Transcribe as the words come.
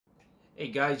Hey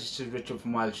guys, this is Richard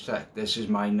from WELSHYTECH. This is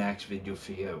my next video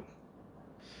for you.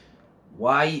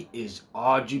 Why is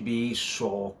RGB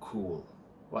so cool?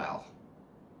 Well,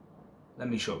 let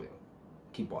me show you.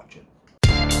 Keep watching.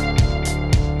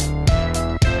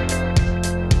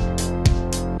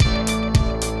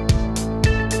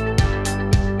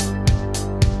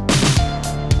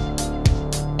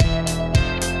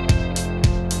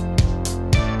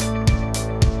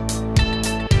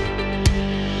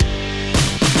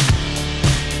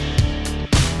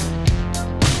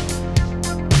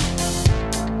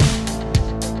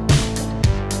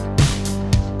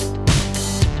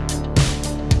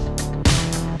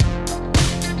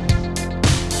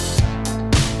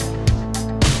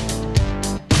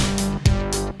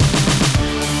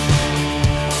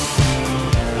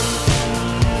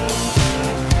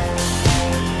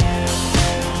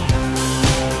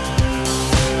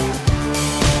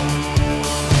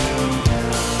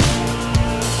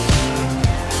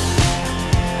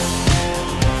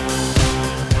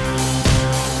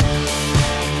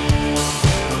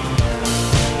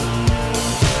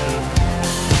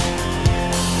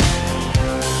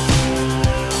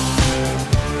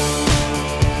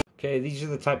 Okay, these are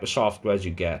the type of softwares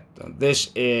you get. This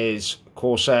is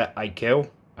Corsair IQ,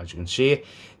 as you can see.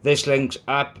 This links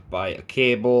up by a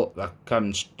cable that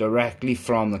comes directly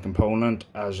from the component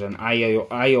as an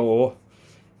AIO,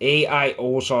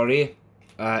 sorry.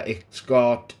 It's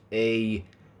got a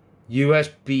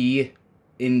USB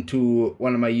into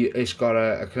one of my, it's got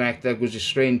a connector that goes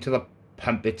straight into the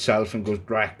pump itself and goes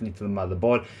directly to the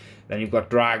motherboard. Then you've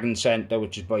got Dragon Center,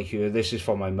 which is by here. This is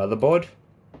for my motherboard.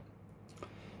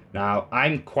 Now,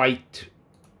 I'm quite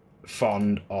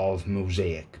fond of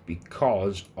Mosaic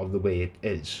because of the way it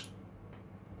is.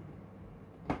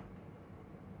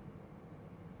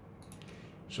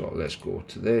 So let's go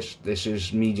to this. This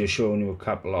is me just showing you a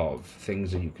couple of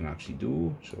things that you can actually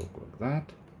do. So go like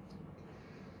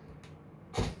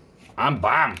that. And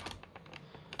bam!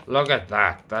 Look at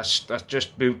that. That's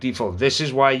just beautiful. This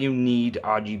is why you need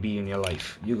RGB in your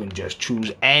life. You can just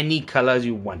choose any colors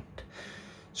you want.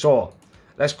 So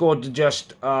let's go to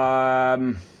just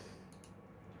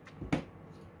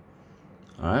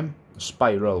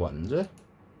spiral ones,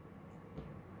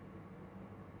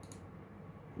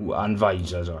 Ooh, and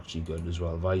visor's actually good as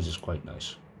well. Visor's quite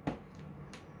nice.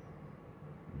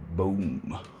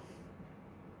 Boom.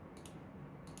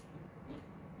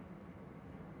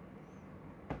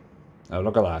 Now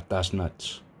look at that, that's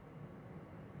nuts.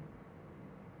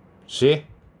 See?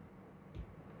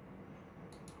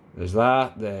 There's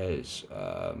that, there's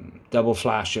double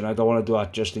flashing. I don't want to do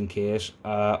that just in case.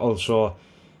 Also,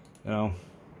 you know,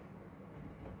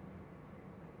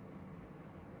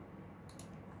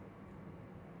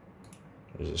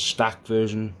 there's a stacked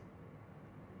version.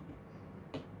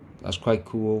 That's quite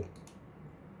cool.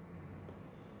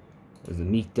 There's the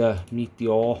meteor.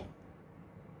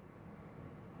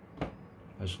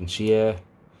 As you can see here.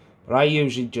 But I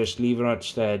usually just leave it out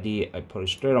steady. I put it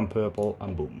straight on purple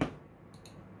and boom.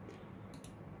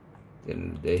 At the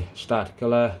end of the day, start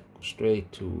color, go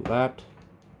straight to that.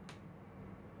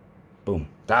 Boom.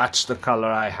 That's the color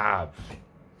I have.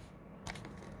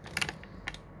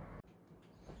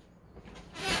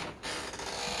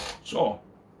 So,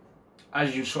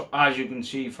 as you can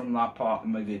see from that part of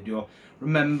my video,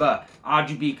 remember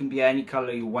RGB can be any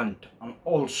color you want, and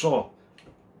also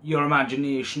your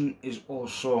imagination is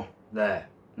also there.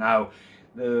 Now,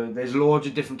 there's loads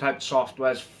of different types of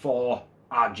softwares for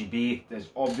RGB. There's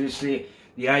obviously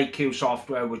the IQ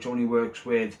software, which only works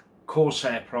with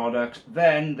Corsair products.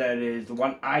 Then there is the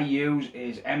one I use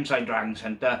is MSI Dragon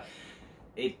Center.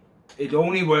 It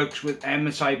only works with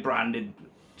MSI branded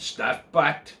stuff,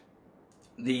 but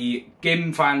the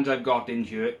GIM fans I've got in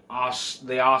here are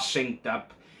synced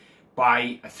up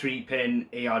by a 3-pin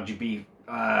ARGB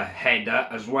header,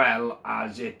 as well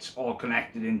as it's all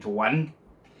connected into one.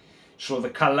 So the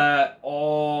color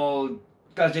all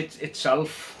does it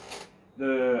itself.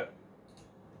 I'm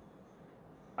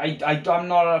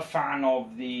not a fan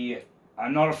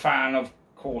of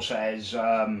Corsair's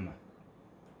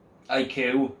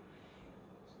IQ.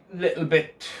 Little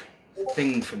bit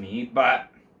thing for me, but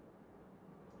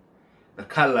the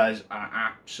colors are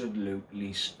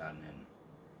absolutely stunning.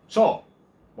 So,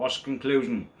 what's the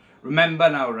conclusion? Remember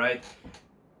now, right?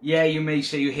 Yeah, you may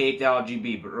say you hate the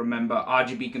RGB, but remember,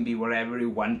 RGB can be whatever you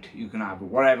want. You can have it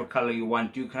whatever color you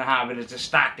want. You can have it as a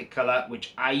static color,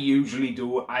 which I usually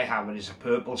do. I have it as a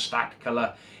purple static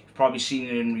color. You've probably seen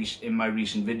it in my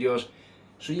recent videos.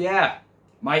 So yeah,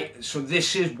 so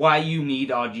this is why you need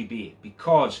RGB,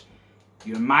 because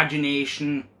your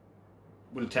imagination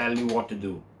will tell you what to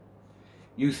do.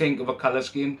 You think of a color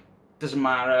scheme, doesn't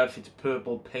matter if it's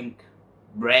purple, pink,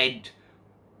 red,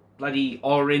 bloody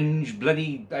orange,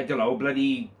 bloody, I don't know,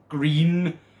 bloody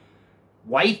green,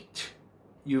 white.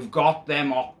 You've got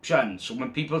them options. So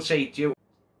when people say to you,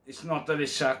 it's not that it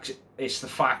sucks, it's the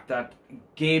fact that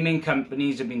gaming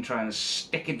companies have been trying to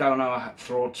stick it down our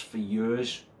throats for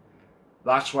years.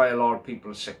 That's why a lot of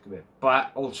people are sick of it.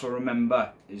 But also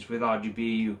remember, is with RGB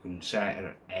you can set it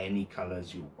at any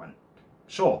colours you want.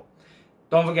 So,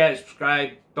 don't forget to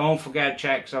subscribe. Don't forget to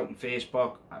check us out on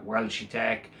Facebook at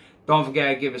WELSHYTECH. Don't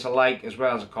forget to give us a like as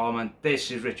well as a comment. This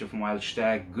is Richard from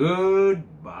WELSHYTECH.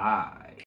 Goodbye.